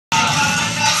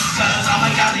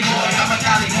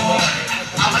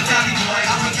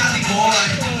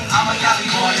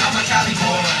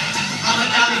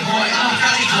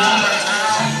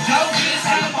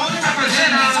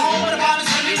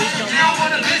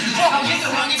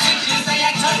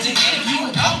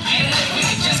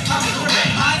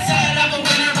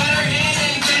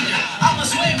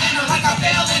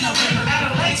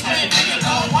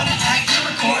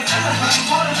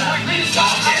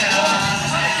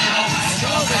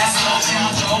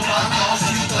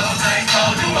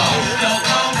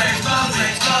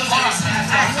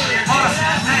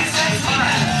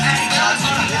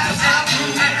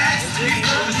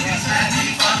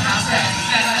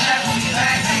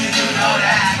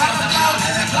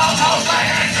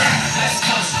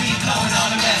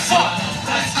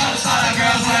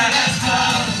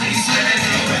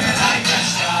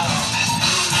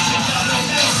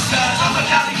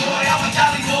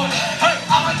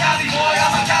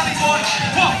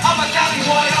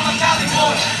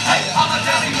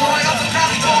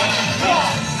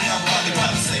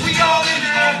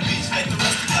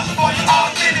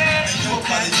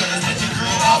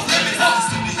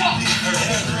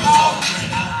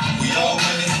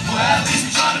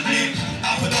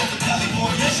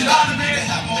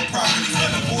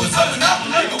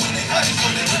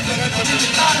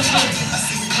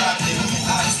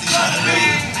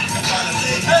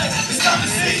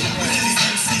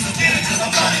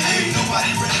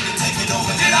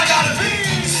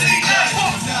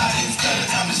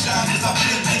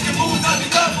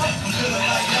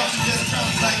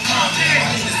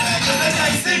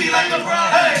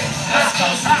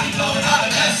Coast, we blowing all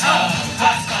the best stuff.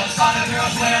 West Coast, all the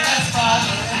girls wear less fun.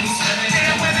 We swimming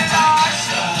in women like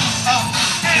stuff.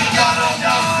 And y'all don't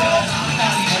know still, I'm a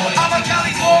Cali boy. I'm a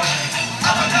Cali boy.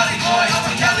 I'm a Cali boy. I'm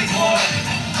a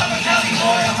Cali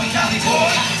boy. I'm a Cali boy.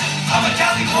 I'm a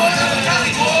Cali boy. I'm a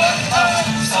Cali boy.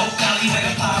 So Cali where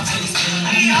the palm trees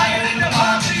be higher than the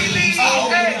palm tree leaves. Oh,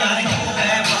 got a couple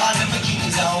bad bras and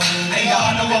bikinis on. They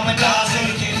all know I'm a dog, so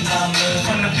the kids love me.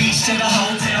 From the beach to the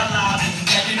hotel lobby,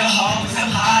 back in the hall with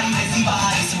some hotties and see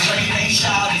bodies, some great A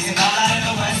shawties, and all out of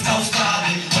the West Coast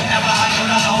probably. Whenever I go,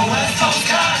 the whole West Coast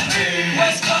got me.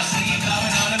 West Coast, we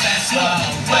blowing on the best love.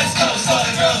 West Coast, all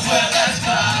the girls wear less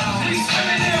fun. We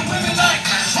swimming in women like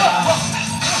that.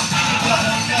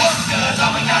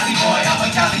 I'm a Cali boy, I'm a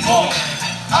Cali boy.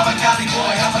 I'm a Cali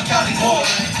boy, I'm a Cali boy.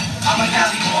 I'm a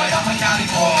Cali boy, I'm a Cali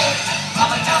boy.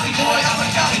 I'm a Cali boy, I'm a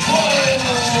Cali boy.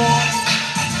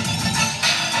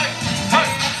 Hey,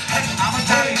 hey, I'm a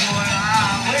Cali boy.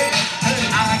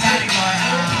 I'm a Cali boy.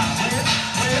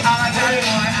 I'm a Cali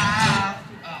boy.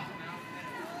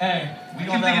 Hey, we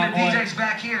gonna let let the DJ's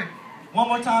back here. One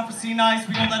more time for C Nice.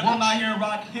 We gonna let him come out here and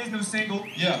rock his new single.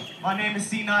 Yeah. My name is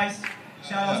C Nice.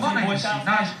 Shout out to your boy, shout out.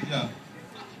 Nice. Yeah.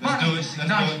 Let's do it.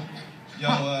 Let's do it. Yo,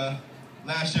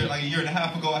 last year, like a year and a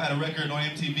half ago, I had a record on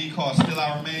MTV called Still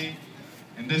I Remain.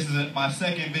 And this is my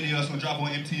second video that's gonna drop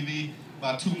on MTV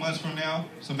about 2 months from now.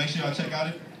 So make sure y'all check out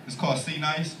it. It's called C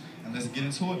Nice. And let's get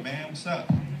into it, man. What's up?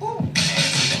 Ooh.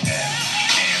 Hands in the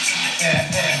air,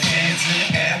 hands in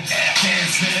the air,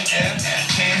 hands in the air,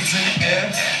 hands in the air,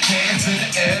 hands in the air, hands in the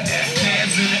air,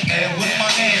 hands in the air. What's my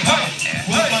name?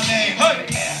 What's my name?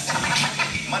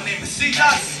 My name is C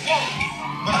Nice.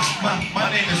 My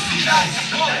name is C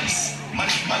Nice.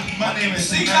 My name is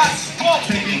C Nice.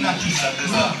 Taking out you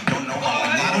suckers up. Don't know how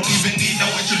I don't even need no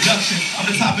introduction. I'm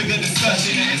the topic of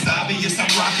discussion, and it's obvious I'm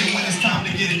rocking when it's time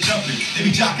to get it jumping. They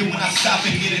be jocking when I stop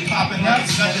and get it popping like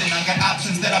it's nothing. I got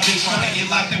options that I've been trying to get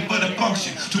locked in for the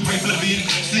function. Too great for the beat.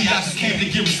 See, I just came to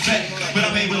get respect, but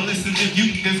I'm able to listen if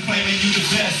you is claiming you the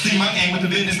best. See, my aim with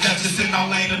the business that's just in our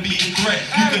lane to be a threat.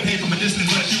 You can hate from a distance,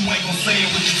 but you ain't gonna say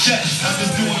it with your chest. I'm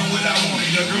just doing what I want.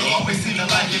 Your girl always seem to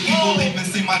like it. People even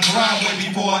see my driveway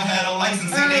before I had a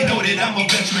license. And they know that I'm a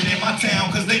veteran in my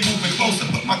town, cause they moving closer.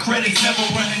 But my credit's never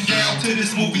running down till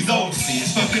this movie's over. See,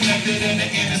 it's for connected and the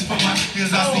end is for my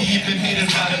cause I see even haters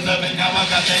gotta love it. Now I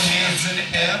got the hands in the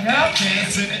air,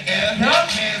 hands in the air,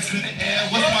 hands in the air.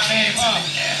 What's my name?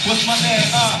 What's my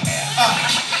name?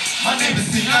 My name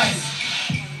is C Nice.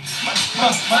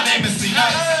 My name is C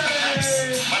Nice.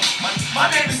 My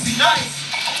name is C Nice.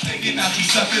 Taking out you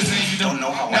suckers and you don't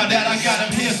know how. Now that I got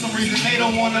them here, some reason they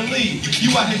don't wanna leave.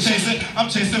 You out here chasing, I'm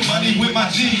chasing money with my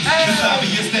G's. It's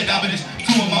obvious that I've been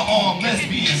two of my arm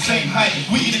lesbians, same height.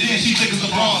 We eat it in, she think it's a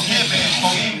bronze headband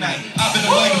on game night. I've been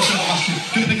away with on my shit.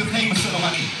 Good niggas hate me on my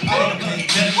knee. I don't play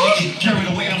that nigga carried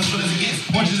away, I'm as good as it gets.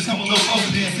 Why don't you just come a little closer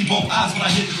then see both eyes when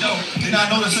I hit the door? Then I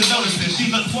notice this.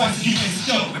 She looked twice and he ain't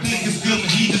stoked. The think it's good,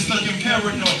 but he just looking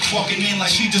paranoid. Walking in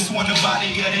like she just won the body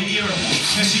of the year.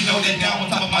 And she know that down on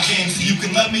top of my game. So you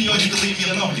can love me or you can leave me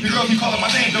alone. Your girl keep calling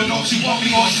my name, don't know if she want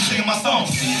me or she's singing my song.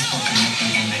 See, it's for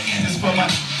connecting in the end. It's for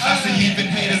my, I see even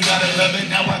haters gotta love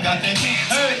it. Now I got that hands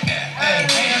in the air,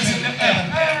 hands in the air,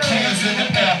 hands in the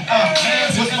air.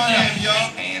 What's my name,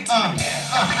 y'all?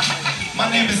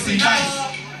 My name is C Nice.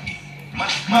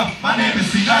 My name is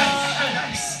C Nice.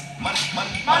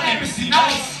 My name is C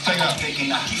Nice. Check out.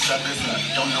 Taking out you suckers,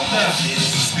 don't know how to shit.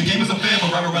 The game is a fair, but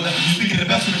right or left. You speaking the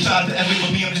best from the child to epic, but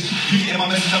me on this. You getting my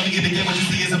message, help me get the game. What you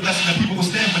see is a blessing that people will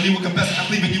stand for. You will confess, I'm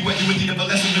leaving you wet. You would need a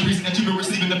lesson. The reason that you've been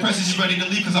receiving the pressure, she's ready to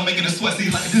leave, cause I'm making a sweat. See,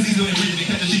 like a disease on the reason to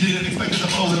catch it. She didn't expect it to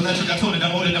flow with electric. I told it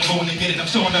I'm older, I'm going to get it. I'm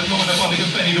showing up, blowing up all the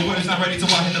confetti. The word is not ready till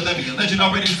I hit the levy. Legend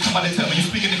already just come out and tell me. You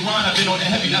speaking the grind, I've been on it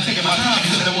heavy. Not taking my time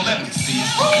because they won't let me. See,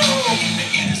 it's in the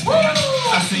end, it's fun.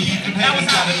 I see you can haters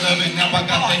gotta love it. Now I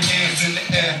got the hands in the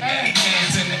air,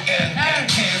 hands in the air,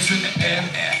 hands in the air,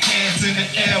 hands in the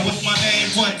air. What's my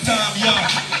name? One time, y'all.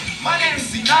 My name is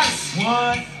C Nice.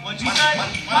 What? What'd you say?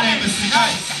 My name is C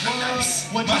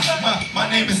Nice. My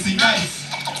name is C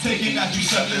Nice. Taking out you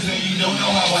suckers and you don't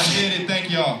know how I did it. Thank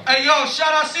y'all. Hey yo,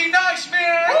 shout out C Nice,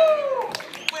 man. Woo!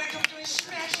 Way to come through and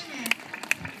smash, man.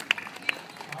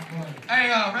 Hey,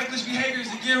 reckless behaviors,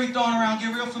 the gear we throwing around,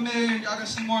 get real familiar. Y'all gonna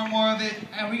see more and more of it.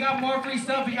 And we got more free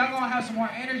stuff, but y'all gonna have some more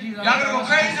energy. Y'all gonna go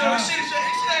crazy on this shit. This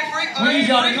ain't free. We need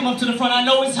y'all to come up to the front. I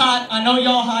know it's hot. I know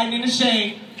y'all hiding in the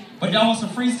shade. But y'all want some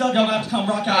free stuff, y'all gonna have to come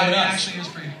rock out with us. Actually, it's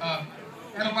free.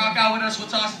 Come rock out with us. We'll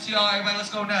toss it to y'all. Everybody, let's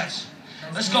go nuts.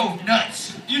 Let's go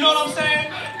nuts. You know what I'm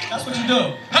saying? That's what you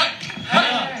do. Hey,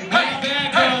 Where my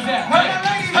bad girls at? Where my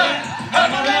ladies at? Where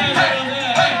my bad girls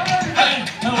at? Hey,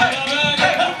 where my bad girls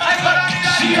at?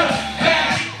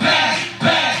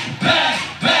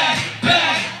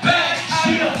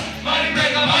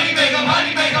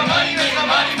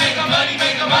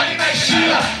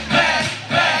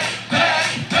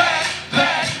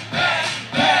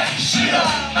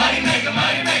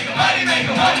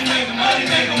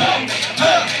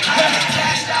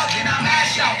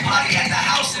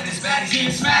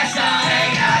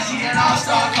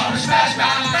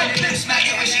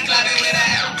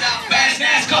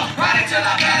 till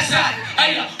I pass out.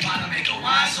 Hey yo, wanna make a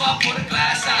wine, so I put a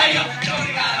glass out. Hey yo,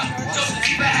 Jody got a toast to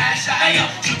keep a hash out. Hey yo,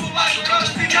 supervisor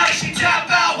goes to she tap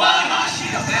out. What?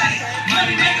 She a baddie.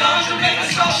 Money maker, hustle maker,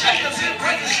 soul shaker, tip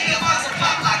breaker. She a monster,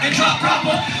 pop lock and drop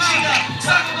proper. She got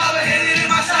talk about her head in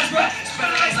my size, bro.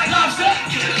 Spread her legs like lobster,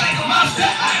 get it like a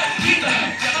monster. Keep her,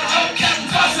 oh,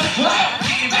 Captain Foster.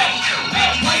 Keep it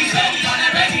back, please, baby, on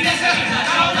that baby, that's heavy. I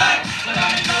don't like, but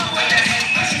I'm in love with that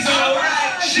head. She's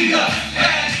alright. She a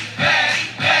bad, bad,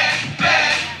 bad,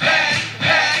 bad, bad,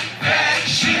 bad, bad.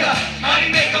 She a money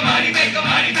maker, money maker,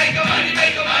 money maker, money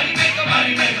maker, money maker,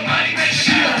 money maker, money maker.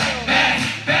 She a bad,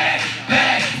 bad,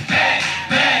 bad, bad,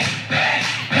 bad, bad,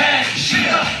 bad. She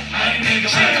a money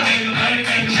maker, money maker, money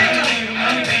maker, money maker,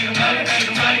 money maker, money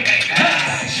maker, money maker.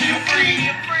 She a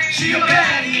freak, she a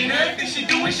baddie, and everything she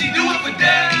do it for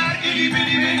dad. Itty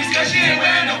bitty bitty skirt, she ain't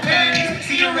wearing no panties.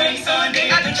 See her every Sunday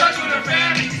at the church with her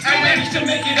family. Still managed to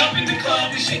make it up in the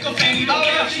club to shake her fanny. Don't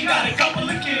care if she got a couple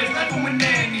of kids, like with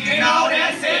Nanny. And all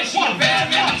that said, she a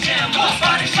bad man, jam. What's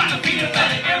funny, she could be the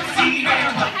better MC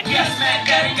hammer. Yes, Mac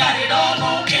Daddy got it all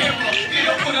on camera. Get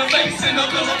up, put her face in the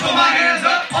pillow, put my hands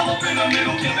up. All up in the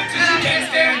middle, kill it till she can't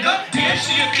stand up. Damn,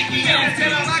 she a picky ass,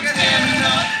 tell her like a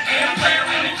stamina. And a player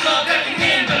in the club that can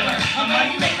handle her. I'm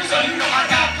money maker, so you know I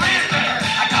got plans for her.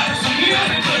 I got her some meals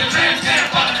and put a tram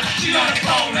stamp on her. She on the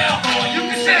phone now, boy, you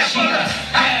can sample her.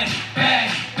 Bad, bad,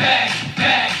 bad,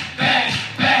 bad, bad,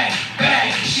 bad,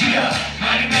 bad. She a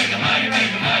money maker, money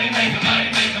maker, money maker, money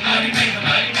maker, money maker,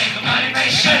 money maker, money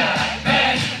maker. She a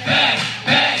bad, bad,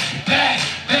 bad, bad,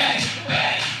 bad,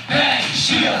 bad, bad.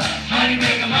 She a money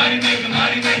maker, money maker,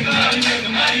 money maker, money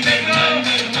maker, money maker, money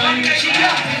maker, money maker. She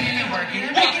got it and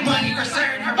working, making money for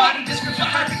certain. Her body description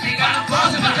perfect. They got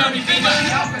applause in my dirty fingers. She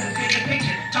out for the bigger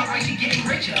picture. Talk like she getting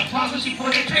richer. Applause when she pull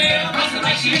that trigger. Bustin'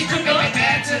 like she is took it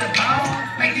bad to the bone.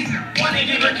 Make these wanna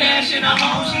give her cash in her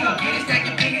home. She gon' get it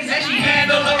stacking fingers as she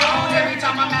handle her own. Every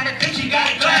time I'm at a crib, she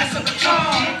got a glass of Patron.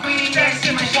 She a queen, next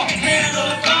to my she can handle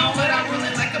the phone. But I rule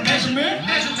it like a measurement.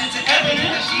 Measurements and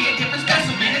evidence that she a different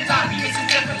specimen. It's obvious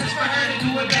it's effortless for her to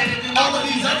do it better than all of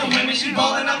these other women. She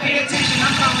ballin', I pay attention.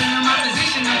 I'm calling her my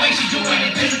position. The way she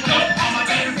doing it physical. All my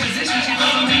favorite position, she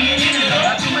loving me in it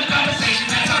up. Too much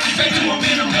conversation, I talk straight to a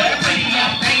minimum. Pretty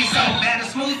young thing, so bad, a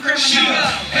smooth criminal. She a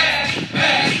bad,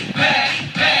 bad, bad,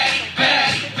 bad,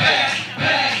 bad, bad,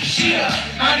 bad. She a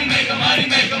money maker, money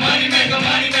maker, money maker,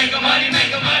 money maker, money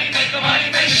maker, money maker, money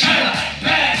maker. She a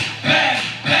bad, bad,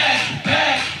 bad,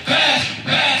 bad, bad,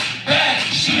 bad, bad.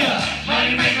 She a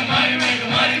money maker, money maker,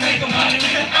 money maker, money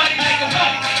maker, money maker,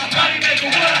 money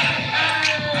maker, what?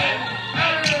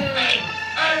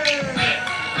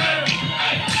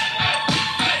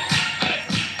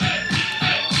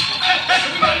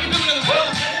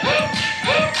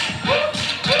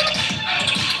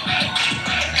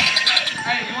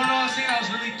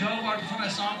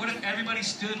 What if everybody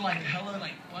stood like hella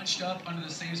like bunched up under the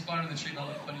same spot on the tree? That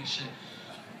looked funny as shit.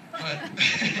 But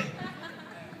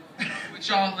with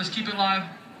y'all, let's keep it live.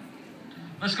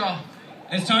 Let's go.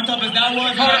 As turned up as that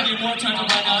was, we're gonna get more turned up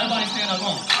right now. Everybody stand up,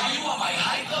 come on. Are you on my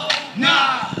hype though?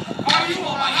 Nah. Are you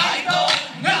on my hype though?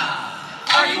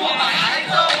 Nah. Are you on my hype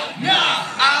though?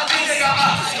 Nah. I don't think they got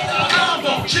my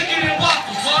combo. Chicken and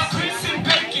waffles, what? Grits and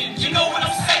bacon. You know what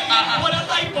I'm saying? What a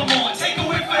hype I'm on. Take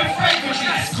away for the fragrance.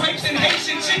 Grapes and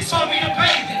Haitian chicks want me to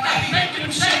bathe it. Making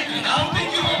them shaking. I don't think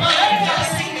you on my hype. Y'all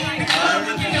see me in the club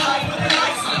looking high with the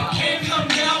lights on. Can't come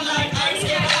down like ice.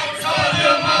 Get ice. Oh, a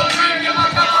little more drink in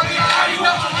my coffee. Are you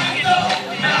on my hype though?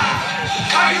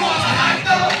 Nah. Are you on my hype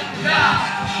though?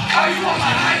 Nah. Are you on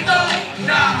my hype though?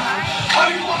 Nah.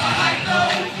 Are you on my hype though?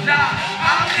 Nah.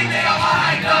 I don't think they on my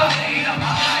hype though. They ain't on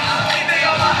my hype. I don't think they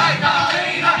on my hype. No,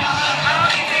 they ain't on my hype. I don't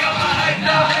think they on my hype.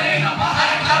 No, they ain't on my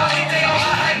hype. I don't think they on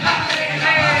my hype.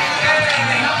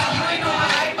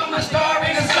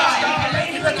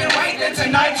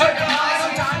 Tonight,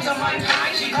 sometimes I'm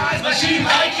unkind, she cries, but she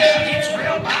like it. It's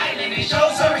real violent, it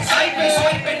shows her excitement.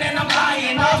 Swiping and I'm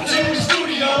lying off to the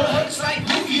studio. Looks like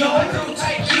Yu-Gi-Oh, a crew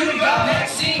type curio.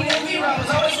 Next scene, movie rose,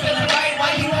 always feeling right.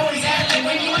 Why you always acting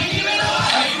when you ain't even know?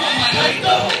 Are you on my hype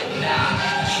though?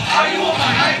 Nah. Are you on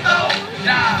my hype though?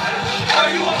 Nah. Are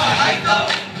you on my hype though?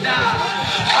 Nah.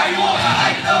 Are you on my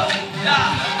hype though?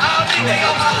 Nah. I don't think they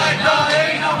on my hype though.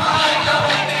 They ain't on my hype though.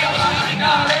 They on my hype.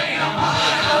 Nah, they ain't on my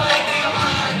hype though.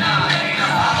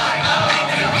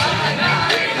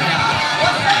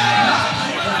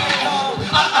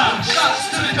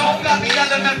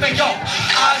 LMFAO,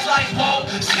 eyes like whoa,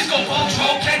 Cisco bones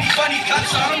roll, candy funny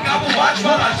cuts on them, I will watch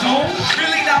while I zone.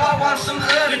 Really now I want some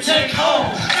hood to take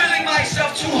home, feeling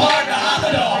myself too hard to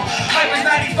holler though. Hype is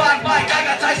 95 mic, I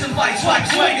got Tyson fight, swipe,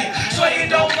 swing it,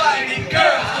 don't bite it,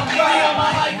 girl. Don't be on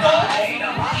my hype though.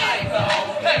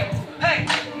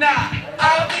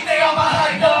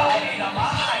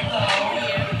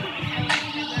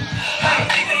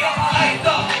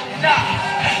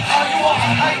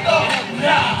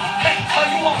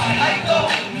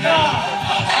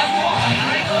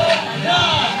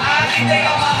 anything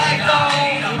I want.